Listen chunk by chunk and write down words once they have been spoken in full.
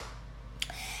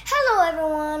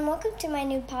everyone. Welcome to my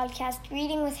new podcast,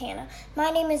 Reading with Hannah.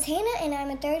 My name is Hannah, and I'm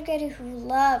a third grader who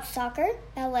loves soccer,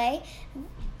 ballet,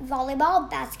 volleyball,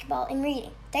 basketball, and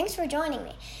reading. Thanks for joining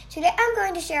me. Today I'm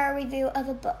going to share a review of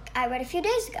a book I read a few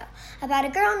days ago about a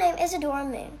girl named Isadora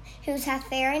Moon, who's half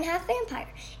fairy and half vampire.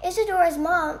 Isadora's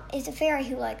mom is a fairy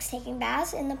who likes taking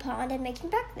baths in the pond and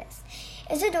making breakfast.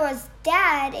 Isadora's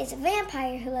dad is a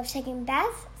vampire who loves taking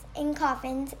baths in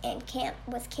coffins and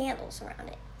with candles around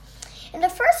it. In the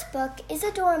first book,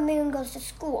 Isadora Moon goes to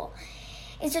school.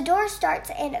 Isadora starts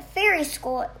in a fairy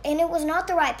school, and it was not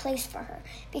the right place for her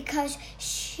because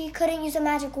she couldn't use a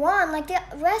magic wand like the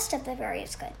rest of the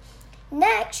fairies could.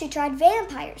 Next, she tried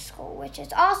vampire school, which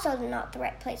is also not the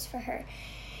right place for her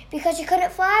because she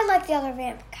couldn't fly like the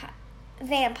other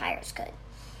vampires could.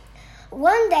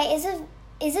 One day,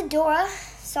 Isadora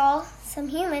saw some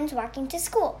humans walking to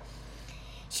school.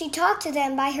 She talked to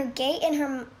them by her gate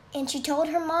and she told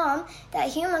her mom that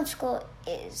human school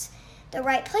is the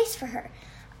right place for her.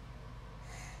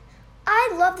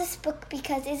 I love this book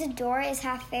because Isadora is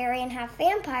half fairy and half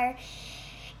vampire,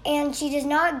 and she does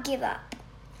not give up.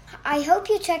 I hope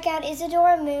you check out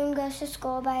Isadora Moon Goes to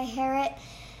School by Harriet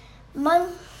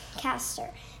Muncaster.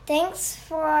 Thanks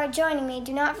for joining me.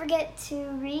 Do not forget to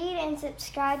read and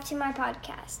subscribe to my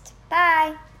podcast.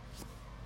 Bye.